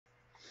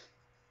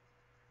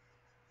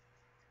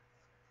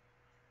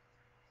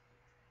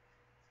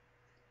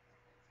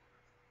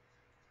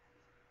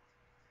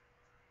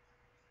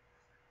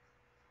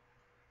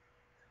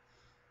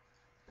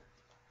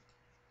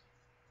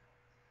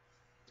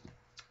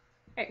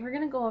Alright, we're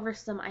going to go over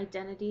some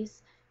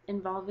identities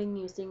involving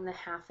using the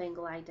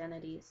half-angle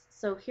identities.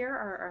 So here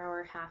are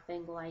our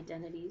half-angle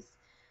identities.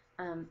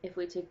 If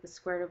we take the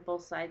square root of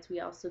both sides, we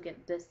also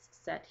get this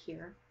set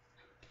here.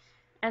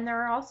 And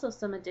there are also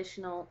some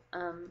additional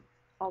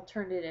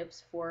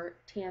alternatives for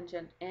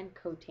tangent and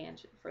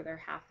cotangent for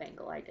their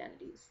half-angle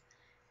identities.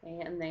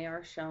 And they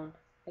are shown,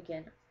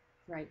 again,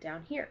 right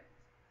down here.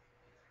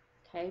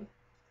 Okay,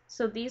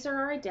 so these are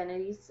our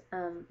identities.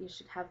 You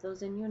should have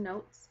those in your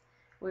notes.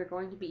 We're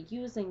going to be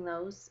using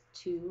those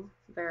to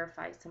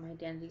verify some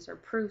identities or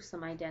prove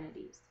some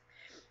identities.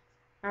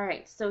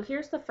 Alright, so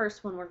here's the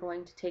first one we're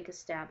going to take a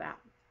stab at.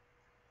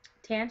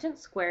 Tangent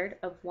squared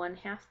of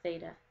 1/2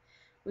 theta.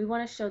 We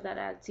want to show that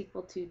that's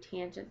equal to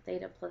tangent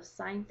theta plus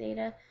sine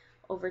theta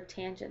over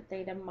tangent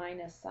theta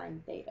minus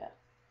sine theta.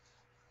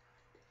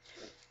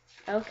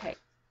 Okay,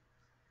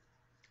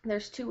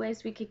 there's two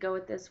ways we could go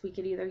with this. We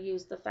could either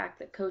use the fact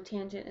that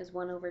cotangent is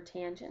 1 over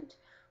tangent,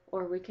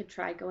 or we could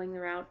try going the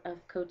route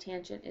of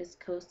cotangent is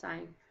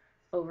cosine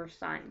over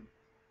sine.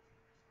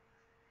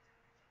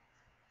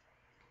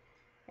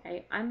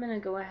 Okay, I'm going to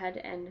go ahead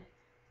and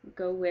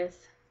go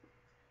with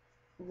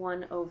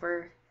 1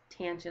 over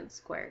tangent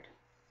squared.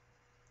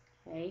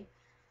 Okay,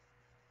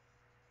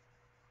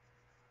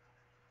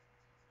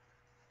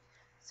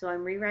 so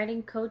I'm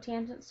rewriting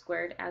cotangent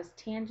squared as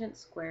tangent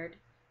squared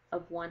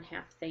of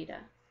 1/2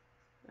 theta.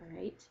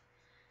 Alright,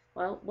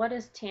 well, what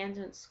is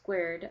tangent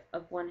squared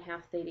of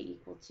 1/2 theta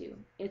equal to?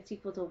 It's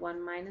equal to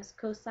 1 minus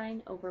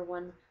cosine over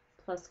 1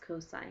 plus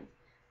cosine.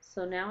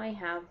 So now I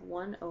have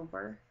 1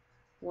 over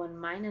 1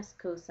 minus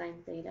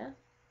cosine theta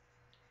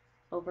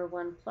over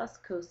 1 plus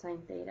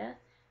cosine theta,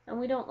 and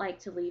we don't like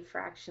to leave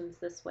fractions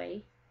this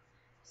way.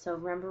 So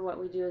remember what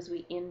we do is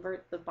we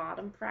invert the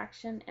bottom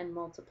fraction and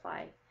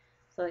multiply.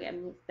 So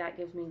that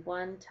gives me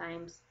 1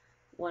 times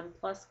 1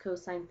 plus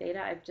cosine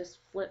theta. I've just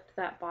flipped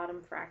that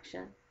bottom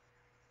fraction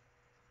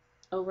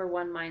over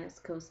 1 minus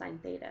cosine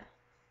theta.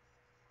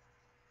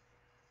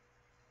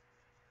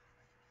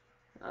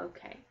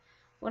 Okay,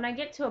 when I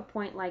get to a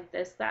point like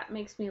this, that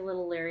makes me a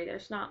little leery.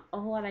 There's not a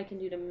whole lot I can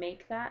do to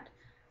make that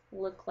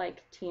look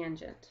like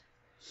tangent.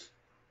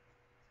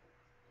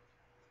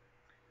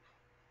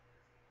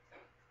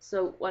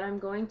 So what I'm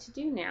going to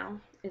do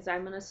now is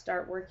I'm going to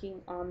start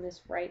working on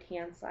this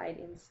right-hand side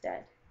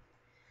instead.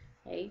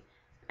 Okay,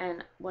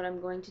 and what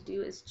I'm going to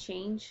do is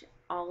change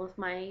all of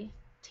my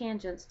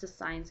tangents to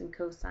sines and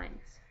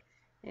cosines.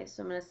 Okay,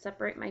 so I'm going to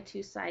separate my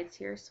two sides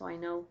here so I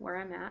know where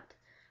I'm at.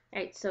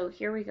 Alright, so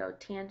here we go.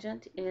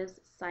 Tangent is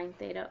sine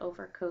theta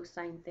over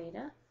cosine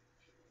theta.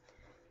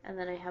 And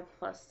then I have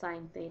plus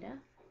sine theta.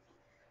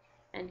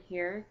 And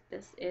here,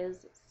 this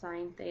is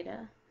sine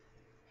theta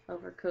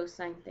over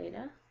cosine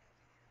theta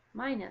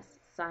minus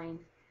sine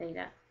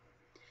theta.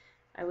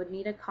 I would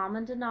need a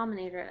common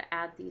denominator to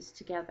add these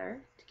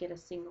together to get a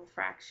single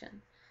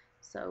fraction.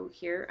 So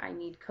here I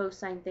need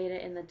cosine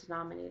theta in the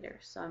denominator.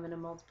 So I'm going to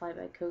multiply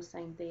by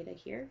cosine theta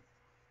here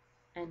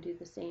and do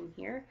the same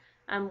here.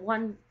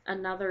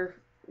 Another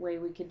way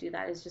we could do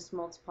that is just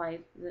multiply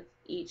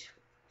each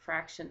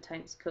fraction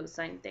times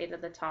cosine theta,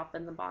 the top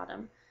and the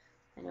bottom.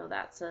 I know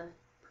that's a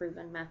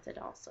proven method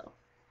also.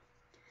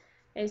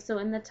 Okay, so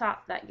in the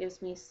top that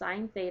gives me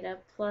sine theta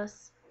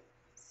plus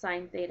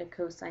sine theta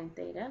cosine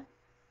theta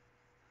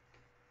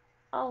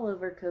all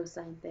over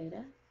cosine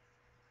theta.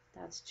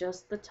 That's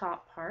just the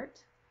top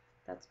part.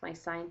 That's my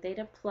sine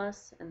theta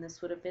plus, and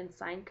this would have been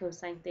sine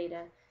cosine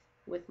theta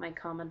with my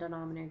common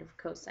denominator of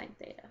cosine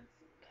theta.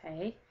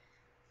 Okay,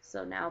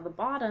 so now the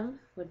bottom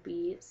would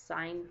be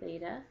sine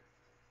theta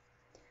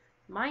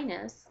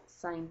minus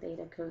sine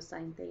theta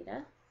cosine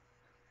theta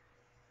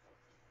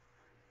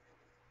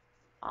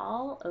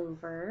all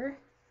over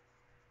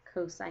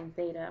cosine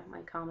theta,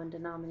 my common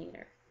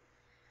denominator.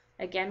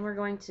 Again, we're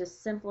going to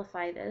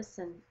simplify this,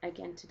 and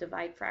again, to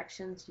divide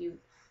fractions, you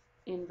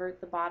invert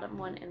the bottom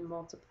one and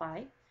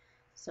multiply.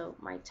 So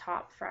my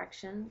top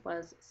fraction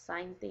was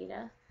sine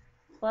theta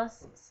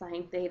plus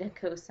sine theta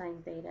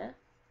cosine theta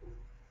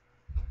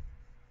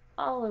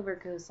all over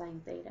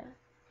cosine theta.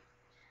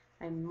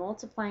 I'm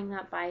multiplying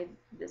that by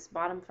this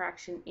bottom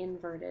fraction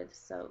inverted,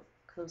 so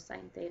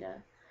cosine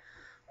theta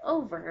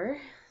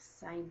over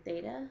sine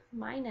theta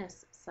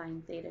minus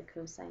sine theta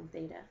cosine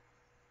theta.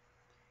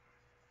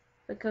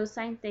 The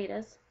cosine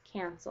thetas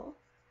cancel,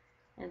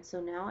 and so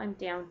now I'm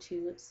down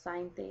to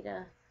sine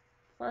theta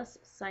plus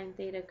sine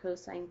theta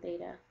cosine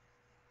theta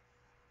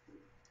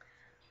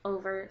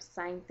over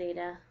sine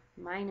theta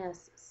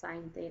minus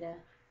sine theta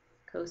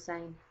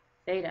cosine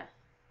theta.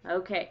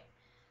 Okay,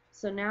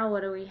 so now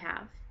what do we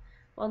have?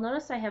 Well,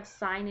 notice I have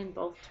sine in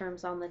both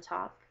terms on the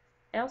top.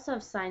 I also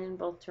have sine in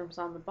both terms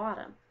on the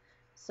bottom.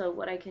 So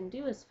what I can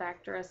do is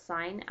factor a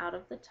sine out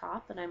of the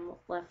top, and I'm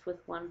left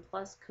with 1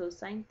 plus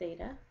cosine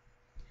theta.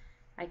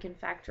 I can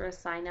factor a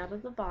sine out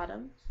of the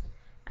bottom,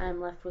 and I'm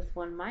left with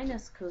 1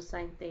 minus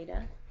cosine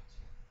theta.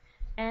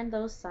 And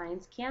those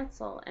signs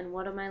cancel. And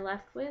what am I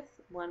left with?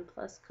 1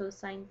 plus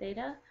cosine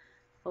theta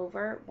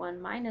over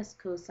 1 minus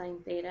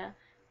cosine theta.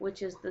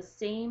 which is the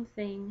same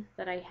thing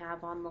that I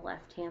have on the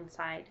left-hand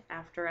side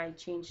after I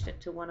changed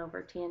it to 1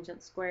 over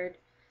tangent squared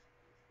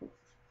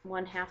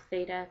 1/2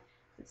 theta.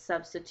 It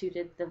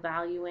substituted the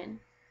value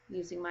in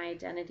using my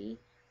identity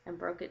and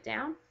broke it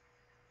down.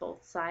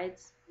 Both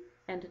sides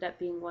ended up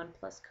being 1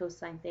 plus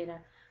cosine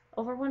theta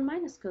over 1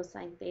 minus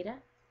cosine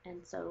theta,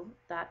 and so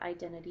that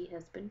identity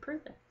has been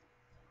proven.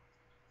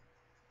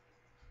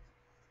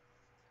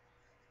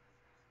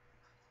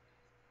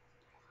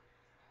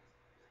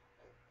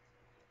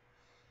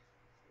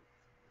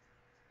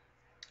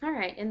 All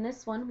right, in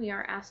this one we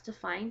are asked to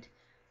find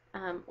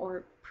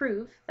or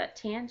prove that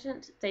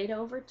tangent theta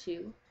over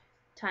 2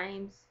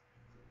 times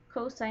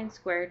cosine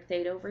squared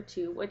theta over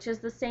 2, which is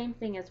the same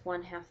thing as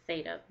 1/2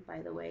 theta,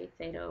 by the way,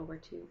 theta over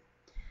 2.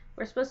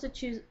 We're supposed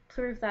to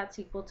prove that's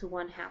equal to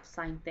 1/2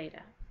 sine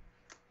theta.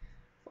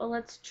 Well,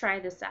 let's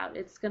try this out.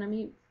 It's going to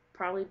be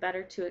probably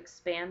better to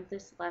expand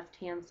this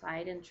left-hand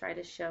side and try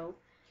to show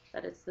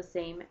that it's the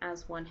same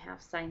as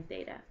 1/2 sine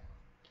theta.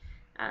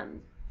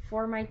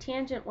 For my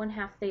tangent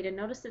 1/2 theta,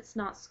 notice it's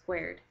not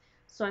squared.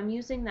 So I'm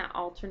using that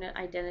alternate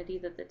identity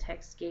that the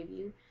text gave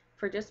you.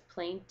 For just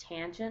plain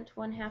tangent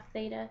 1/2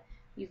 theta,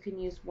 you can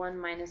use 1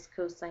 minus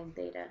cosine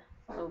theta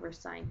over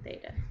sine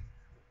theta.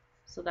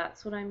 So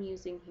that's what I'm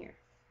using here.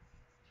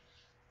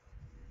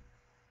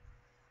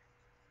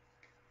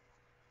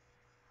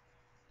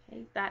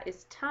 Okay, that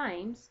is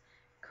times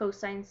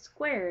cosine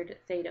squared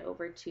theta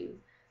over 2.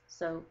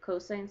 So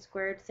cosine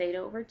squared theta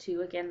over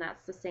 2, again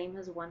that's the same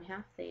as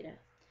 1/2 theta,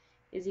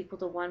 is equal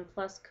to 1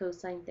 plus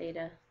cosine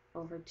theta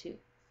over 2.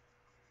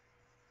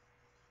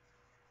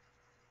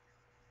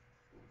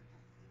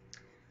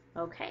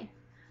 Okay,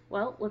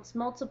 well, let's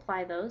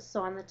multiply those.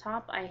 So on the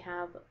top I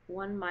have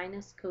 1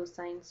 minus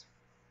cosine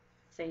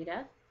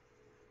theta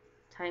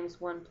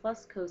times 1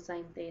 plus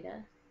cosine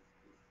theta,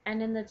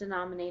 and in the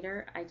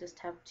denominator I just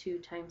have 2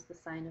 times the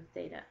sine of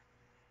theta.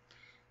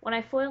 When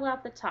I FOIL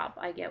out the top,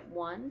 I get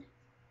 1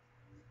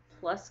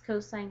 plus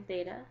cosine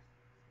theta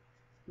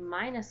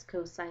minus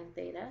cosine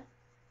theta.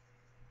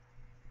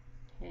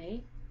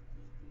 Okay,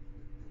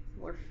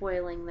 we're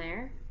FOILing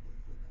there,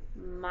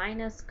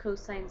 minus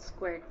cosine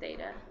squared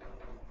theta.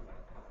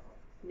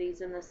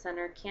 These in the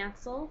center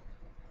cancel,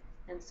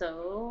 and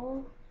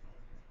so,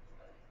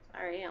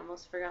 sorry, I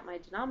almost forgot my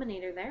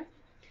denominator there.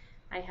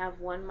 I have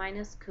 1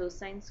 minus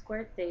cosine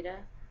squared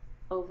theta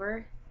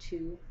over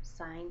 2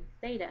 sine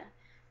theta.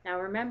 Now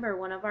remember,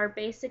 one of our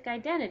basic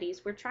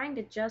identities, we're trying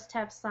to just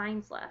have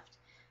signs left.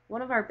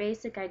 One of our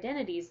basic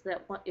identities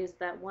is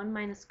that 1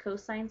 minus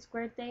cosine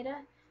squared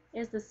theta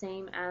is the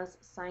same as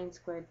sine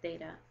squared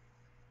theta.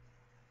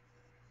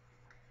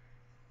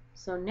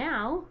 So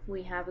now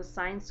we have a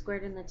sine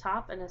squared in the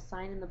top and a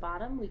sine in the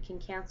bottom. We can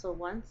cancel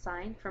one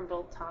sine from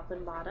both top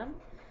and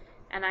bottom,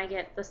 and I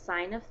get the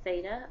sine of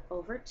theta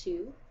over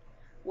 2,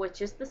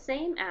 which is the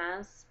same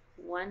as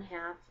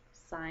 1/2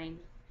 sine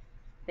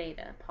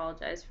theta.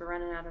 Apologize for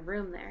running out of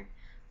room there,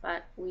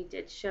 but we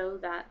did show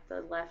that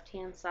the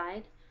left-hand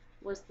side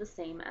was the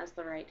same as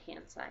the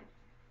right-hand side.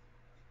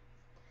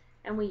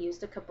 And we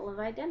used a couple of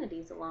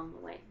identities along the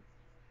way.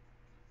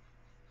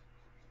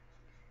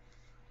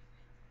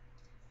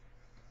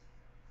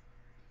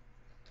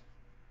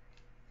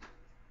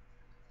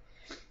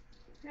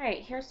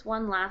 Alright, here's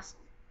one last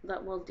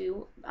that we'll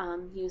do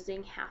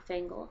using half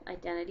angle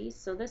identities.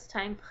 So this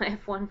time I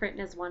have one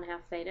written as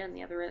 1/2 theta and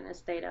the other written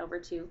as theta over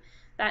 2.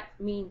 That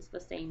means the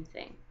same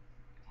thing.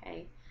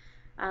 Okay.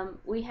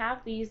 We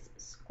have these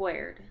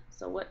squared.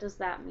 So what does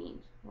that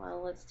mean?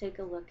 Well, let's take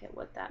a look at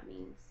what that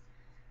means.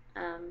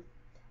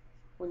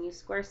 When you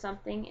square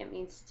something, it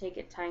means to take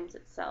it times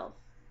itself.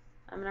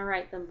 I'm going to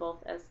write them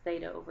both as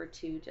theta over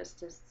 2 just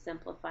to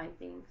simplify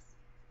things.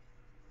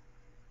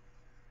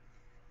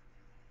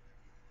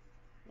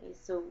 Okay,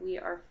 so we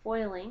are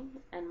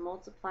FOILing and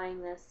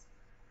multiplying this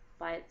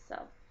by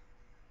itself.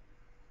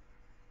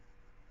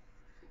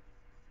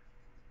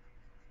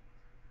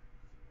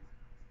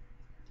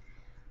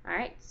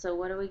 Alright, so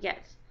what do we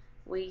get?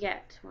 We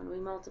get, when we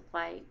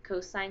multiply,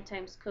 cosine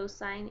times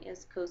cosine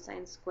is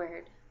cosine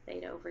squared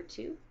theta over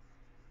 2.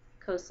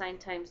 Cosine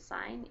times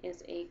sine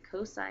is a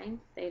cosine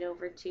theta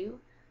over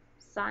 2,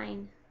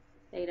 sine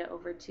theta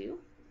over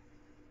 2.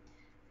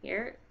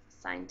 Here,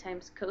 sine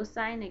times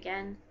cosine,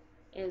 again,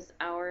 is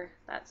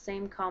that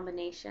same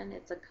combination.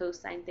 It's a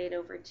cosine theta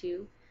over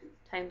 2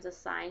 times a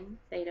sine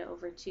theta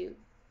over 2.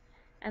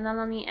 And then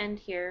on the end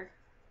here,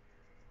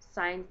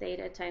 sine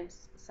theta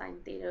times sine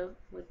theta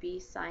would be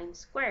sine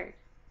squared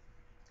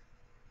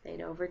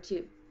theta over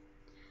 2.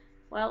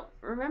 Well,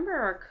 remember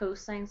our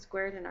cosine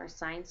squared and our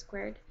sine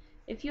squared?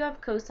 If you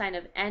have cosine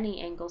of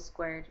any angle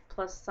squared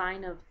plus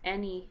sine of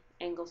any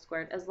angle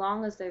squared, as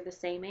long as they're the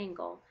same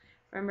angle,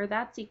 remember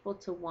that's equal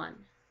to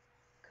 1.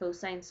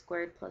 Cosine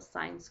squared plus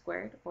sine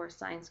squared, or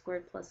sine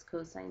squared plus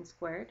cosine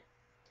squared.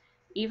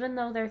 Even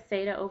though they're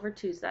theta over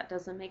 2, so that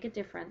doesn't make a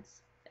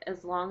difference,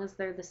 as long as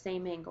they're the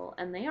same angle,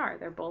 and they are.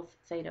 They're both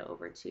theta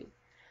over 2.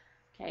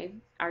 Okay,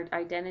 our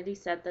identity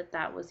said that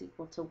that was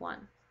equal to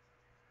 1.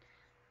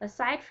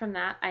 Aside from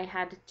that, I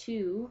had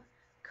 2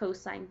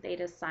 cosine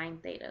theta sine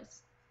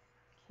thetas.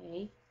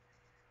 Okay,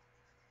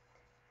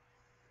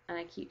 and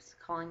I keep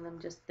calling them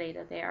just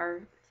theta. They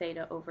are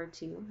theta over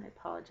 2. I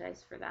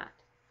apologize for that.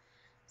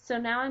 So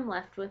now I'm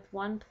left with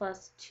 1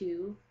 plus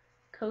 2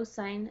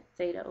 cosine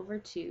theta over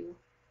 2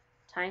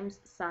 times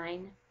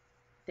sine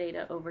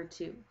theta over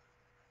 2.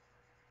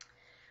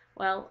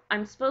 Well,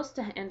 I'm supposed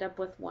to end up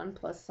with 1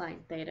 plus sine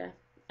theta,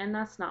 and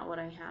that's not what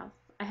I have.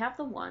 I have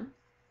the 1,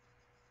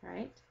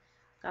 right?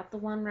 Got the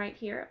 1 right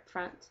here up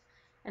front,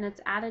 and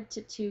it's added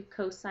to 2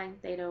 cosine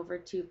theta over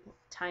 2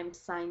 times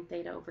sine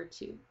theta over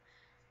 2.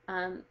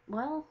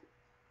 Well,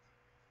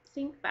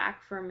 think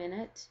back for a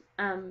minute.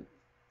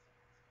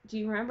 Do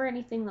you remember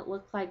anything that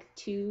looked like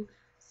 2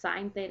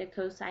 sine theta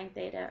cosine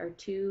theta or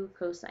 2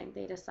 cosine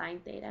theta sine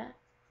theta?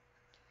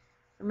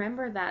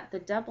 Remember that the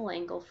double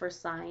angle for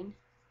sine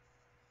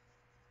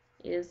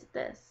is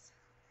this.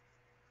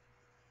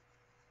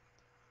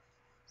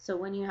 So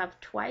when you have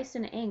twice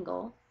an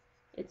angle,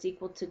 it's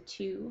equal to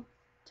 2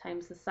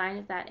 times the sine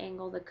of that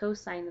angle, the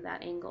cosine of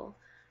that angle.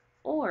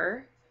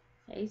 Or,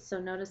 okay, so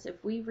notice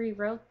if we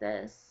rewrote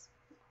this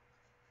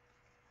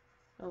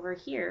over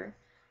here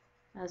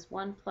as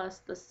 1 plus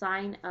the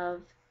sine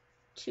of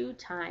 2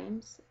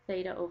 times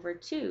theta over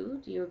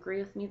 2, do you agree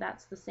with me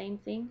that's the same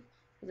thing?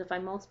 Because if I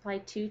multiply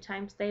 2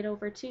 times theta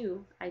over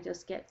 2, I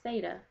just get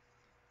theta,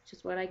 which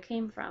is what I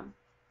came from.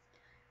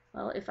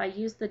 Well, if I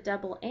use the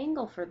double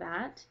angle for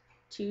that,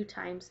 2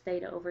 times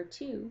theta over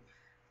 2,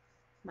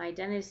 my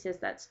identity says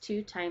that's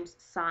 2 times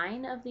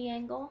sine of the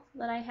angle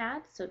that I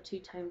had, so 2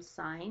 times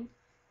sine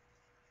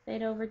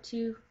theta over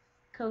 2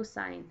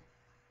 cosine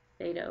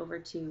theta over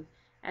 2.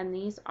 And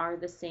these are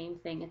the same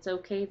thing. It's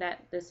okay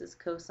that this is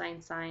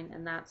cosine sine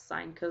and that's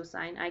sine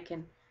cosine. I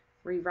can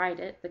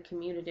rewrite it. The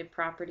commutative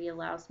property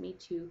allows me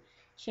to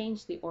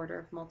change the order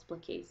of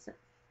multiplication.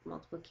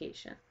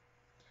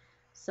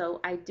 So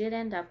I did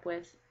end up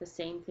with the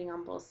same thing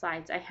on both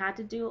sides. I had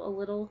to do a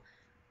little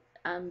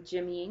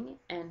jimmying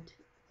and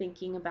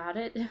thinking about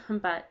it,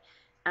 but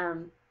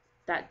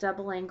that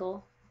double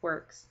angle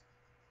works,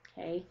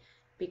 okay,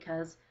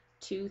 because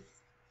 2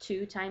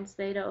 times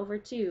theta over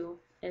 2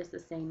 is the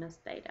same as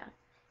theta.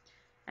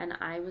 And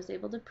I was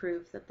able to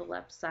prove that the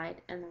left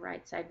side and the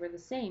right side were the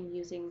same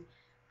using,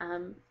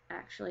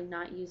 actually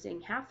not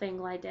using half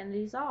angle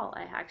identities at all.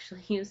 I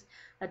actually used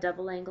a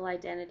double angle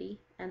identity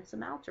and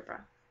some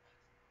algebra.